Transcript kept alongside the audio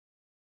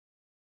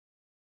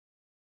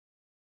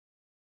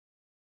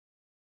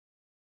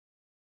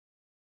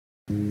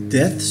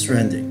Death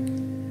Stranding,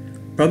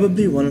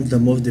 probably one of the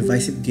most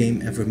divisive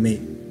games ever made.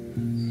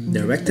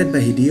 Directed by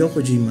Hideo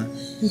Kojima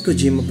in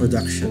Kojima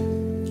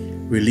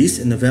Production.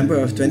 Released in November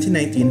of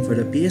 2019 for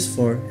the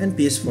PS4 and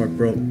PS4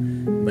 Pro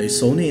by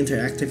Sony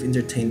Interactive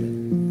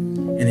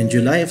Entertainment, and in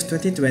July of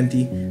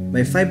 2020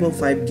 by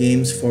 505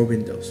 Games for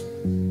Windows.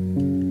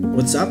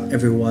 What's up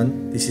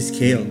everyone, this is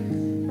Kale,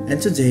 and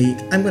today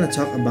I'm gonna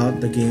talk about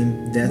the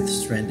game Death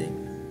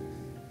Stranding.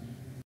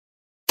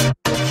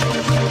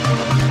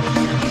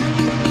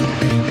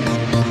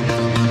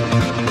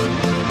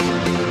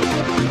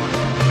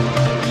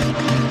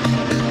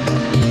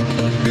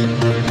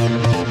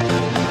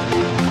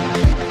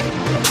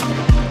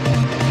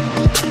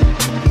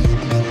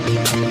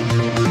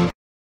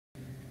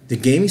 The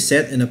game is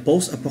set in a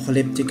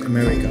post-apocalyptic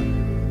America,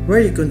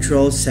 where you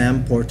control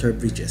Sam Porter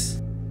Bridges,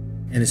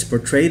 and is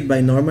portrayed by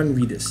Norman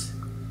Reedus.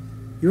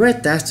 You are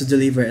tasked to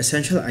deliver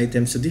essential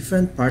items to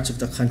different parts of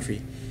the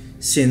country,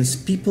 since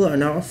people are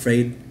now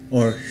afraid,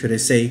 or should I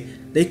say,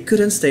 they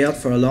couldn't stay out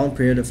for a long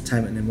period of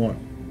time anymore.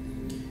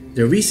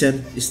 The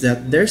reason is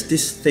that there's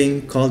this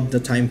thing called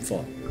the time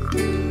fall.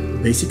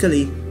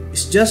 Basically,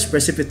 it's just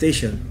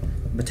precipitation,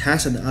 but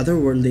has an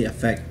otherworldly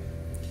effect.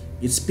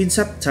 It speeds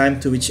up time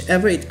to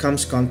whichever it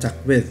comes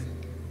contact with.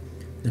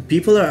 The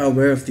people are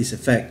aware of this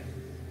effect,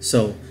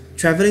 so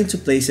traveling to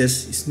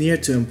places is near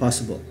to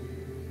impossible.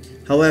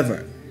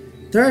 However,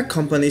 there are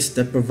companies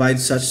that provide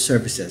such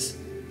services,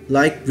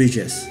 like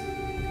bridges,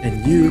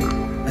 and you,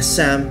 as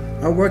Sam,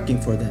 are working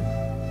for them.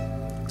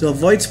 To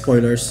avoid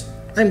spoilers,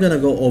 I'm gonna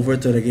go over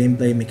to the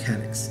gameplay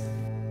mechanics.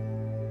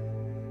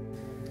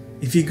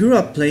 If you grew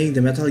up playing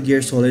the Metal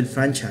Gear Solid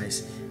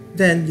franchise,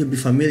 then you'll be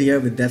familiar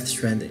with Death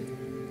Stranding,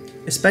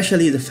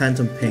 especially the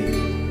Phantom Pain.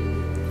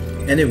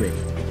 Anyway,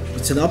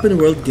 it's an open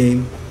world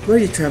game where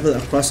you travel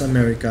across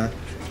America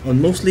on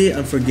mostly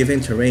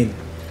unforgiving terrain,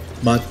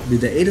 but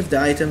with the aid of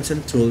the items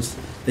and tools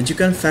that you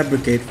can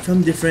fabricate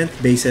from different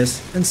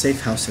bases and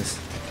safe houses,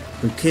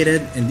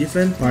 located in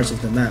different parts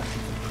of the map.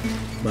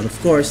 But of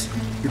course,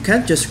 you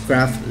can't just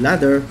craft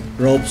ladder,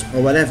 ropes,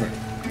 or whatever.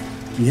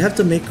 You have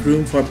to make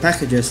room for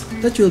packages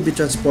that you'll be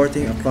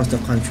transporting across the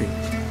country.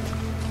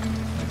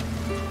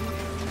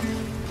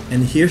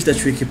 And here's the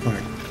tricky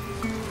part.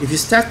 If you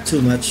stack too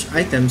much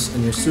items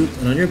on your suit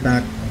and on your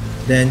back,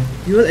 then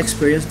you will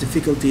experience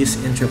difficulties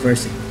in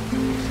traversing.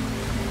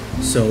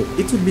 So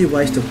it would be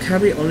wise to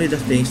carry only the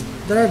things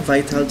that are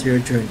vital to your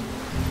journey.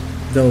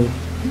 Though,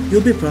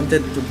 you'll be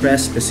prompted to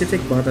press specific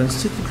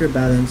buttons to keep your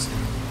balance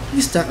if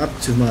you stack up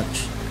too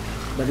much.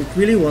 But it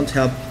really won't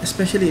help,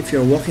 especially if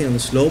you're walking on a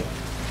slope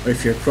or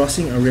if you're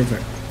crossing a river.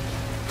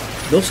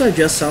 Those are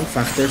just some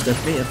factors that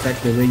may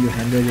affect the way you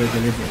handle your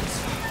deliveries.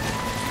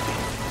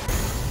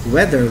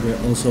 Weather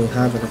will also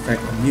have an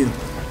effect on you,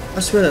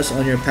 as well as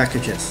on your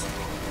packages.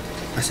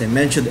 As I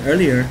mentioned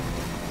earlier,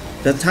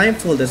 the time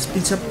fall that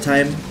speeds up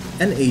time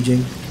and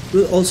aging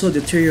will also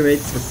deteriorate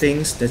the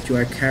things that you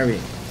are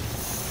carrying.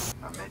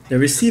 The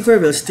receiver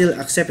will still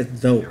accept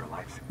it though,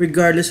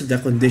 regardless of the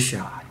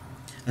condition.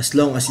 As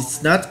long as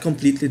it's not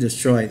completely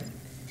destroyed,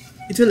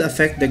 it will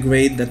affect the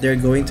grade that they're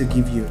going to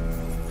give you.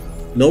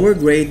 Lower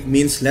grade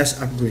means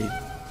less upgrade.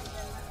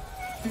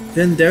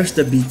 Then there's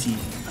the BT.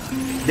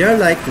 They are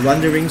like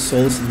wandering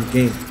souls in the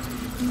game.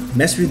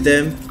 Mess with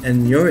them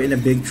and you're in a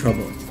big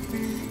trouble.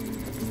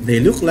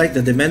 They look like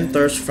the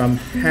Dementors from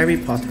Harry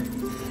Potter.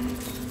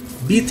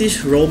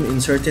 BTs roam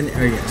in certain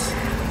areas,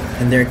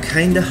 and they're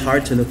kinda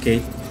hard to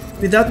locate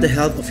without the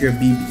help of your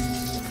BB.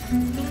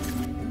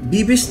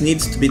 BBs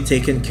needs to be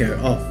taken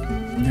care of.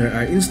 There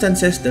are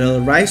instances that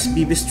will rise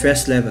BB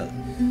stress level,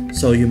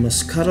 so you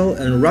must cuddle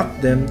and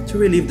rock them to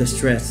relieve the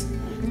stress.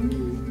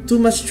 Too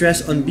much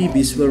stress on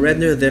BBs will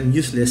render them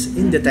useless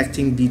in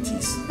detecting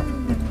BTs.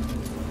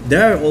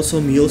 There are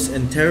also mules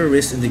and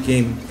terrorists in the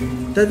game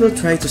that will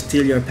try to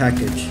steal your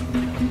package.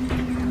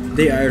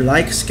 They are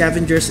like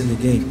scavengers in the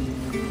game.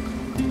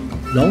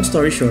 Long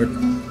story short,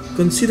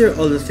 consider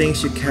all the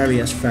things you carry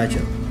as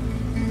fragile.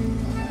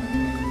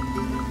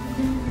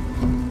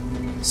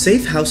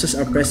 Safe houses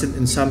are present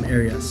in some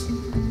areas,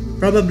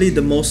 probably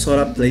the most sought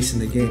up place in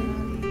the game.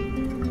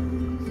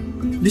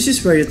 This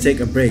is where you take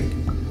a break,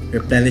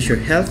 replenish your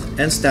health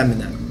and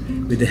stamina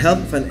with the help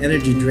of an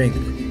energy drink.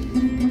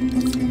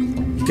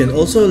 You can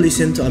also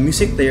listen to a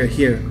music player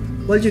here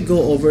while you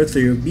go over to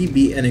your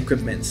BB and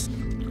equipments.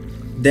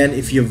 Then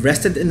if you've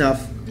rested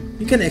enough,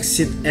 you can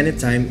exit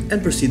anytime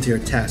and proceed to your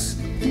task.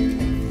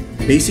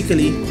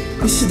 Basically,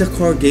 this is the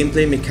core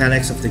gameplay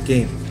mechanics of the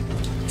game,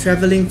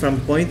 traveling from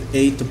point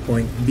A to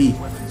point B.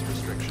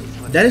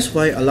 That is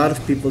why a lot of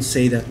people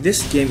say that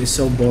this game is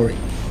so boring,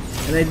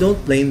 and I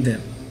don't blame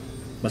them.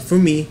 But for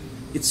me,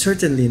 it's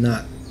certainly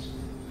not.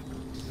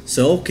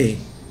 So okay,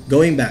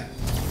 going back.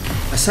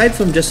 Aside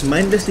from just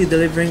mindlessly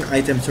delivering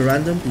items to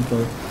random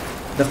people,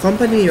 the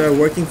company you are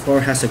working for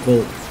has a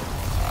goal.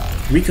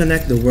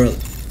 Reconnect the world.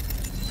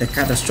 The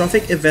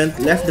catastrophic event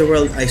left the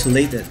world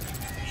isolated,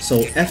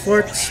 so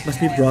efforts must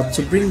be brought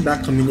to bring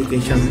back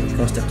communication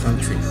across the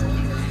country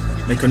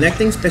by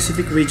connecting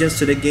specific regions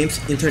to the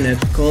game's internet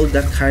called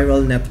the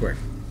chiral network.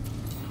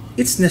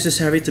 It's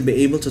necessary to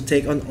be able to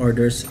take on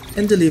orders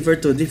and deliver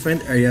to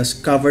different areas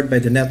covered by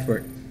the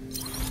network.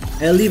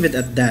 I'll leave it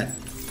at that.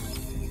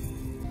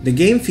 The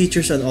game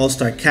features an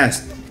all-star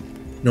cast: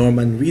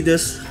 Norman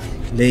Reedus,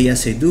 Léa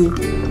Seydoux,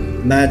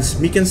 Mads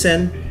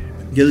Mikkelsen,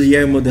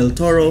 Guillermo del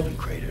Toro,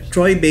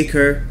 Troy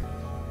Baker,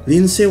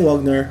 Lindsay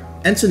Wagner,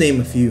 and to name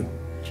a few.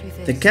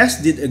 The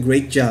cast did a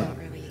great job.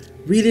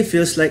 Really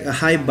feels like a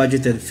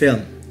high-budgeted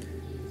film.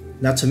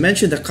 Not to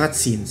mention the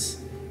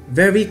cutscenes.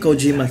 Very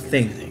Kojima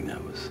thing.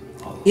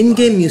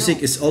 In-game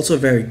music is also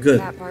very good.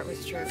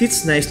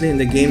 Fits nicely in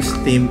the game's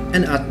theme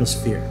and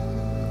atmosphere.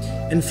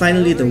 And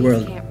finally, the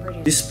world.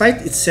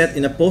 Despite it's set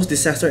in a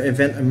post-disaster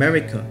event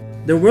America,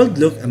 the world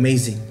looked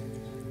amazing.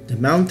 The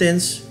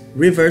mountains,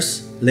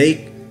 rivers,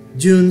 lake,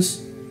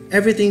 dunes,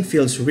 everything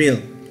feels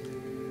real.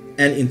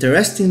 And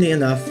interestingly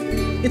enough,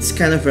 it's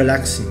kind of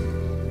relaxing.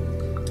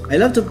 I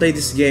love to play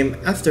this game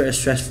after a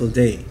stressful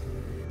day.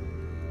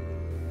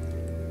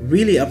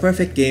 Really a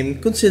perfect game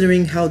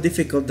considering how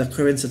difficult the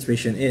current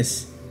situation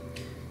is.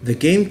 The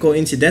game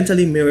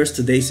coincidentally mirrors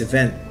today's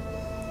event.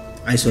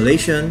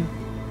 Isolation,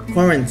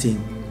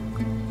 quarantine.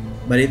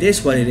 But it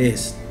is what it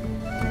is.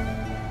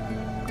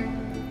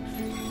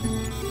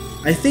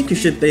 I think you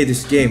should play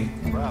this game,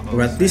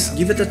 or at least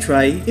give it a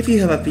try if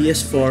you have a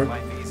PS4,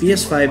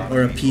 PS5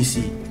 or a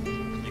PC.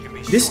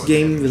 This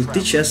game will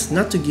teach us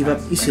not to give up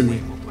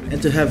easily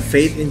and to have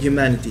faith in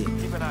humanity,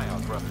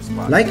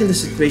 like in the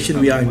situation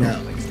we are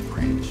now.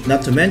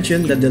 Not to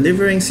mention the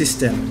delivering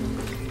system.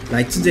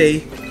 Like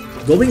today,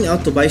 going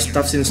out to buy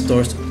stuffs in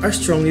stores are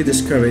strongly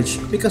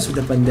discouraged because of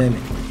the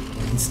pandemic.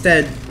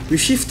 Instead, we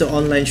shift to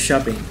online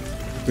shopping,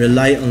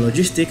 rely on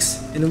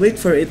logistics, and wait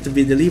for it to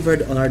be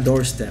delivered on our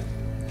doorstep.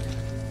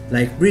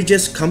 Like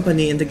Bridges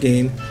company in the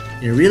game,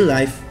 in real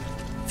life,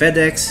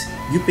 FedEx,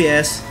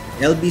 UPS,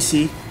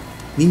 LBC,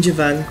 Ninja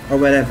Van, or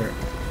whatever.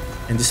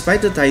 And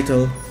despite the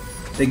title,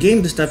 the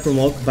game does not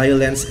promote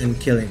violence and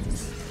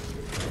killings.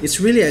 It's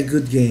really a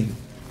good game,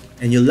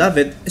 and you'll love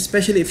it,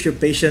 especially if you're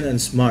patient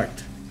and smart.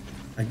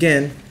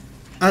 Again,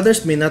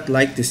 others may not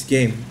like this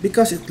game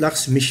because it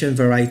lacks mission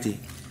variety.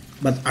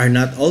 But are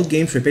not all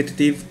games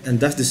repetitive and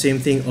does the same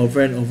thing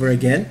over and over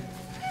again?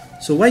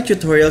 So why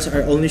tutorials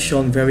are only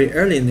shown very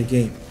early in the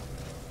game?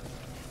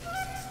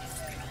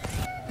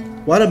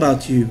 What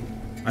about you?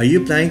 Are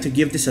you planning to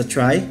give this a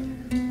try?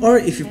 Or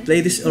if you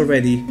played this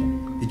already,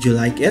 did you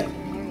like it?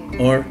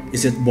 Or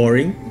is it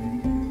boring?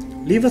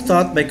 Leave a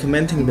thought by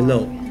commenting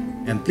below,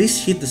 and please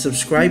hit the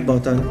subscribe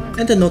button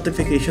and the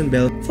notification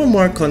bell for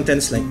more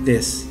contents like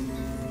this.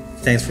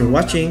 Thanks for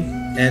watching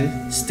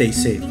and stay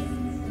safe.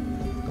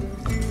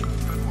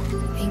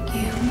 Thank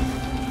you,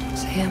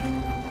 Sam.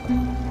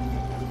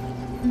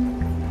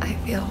 I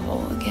feel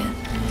whole again.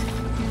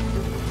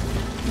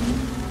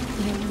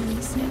 I'm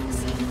really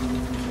sick.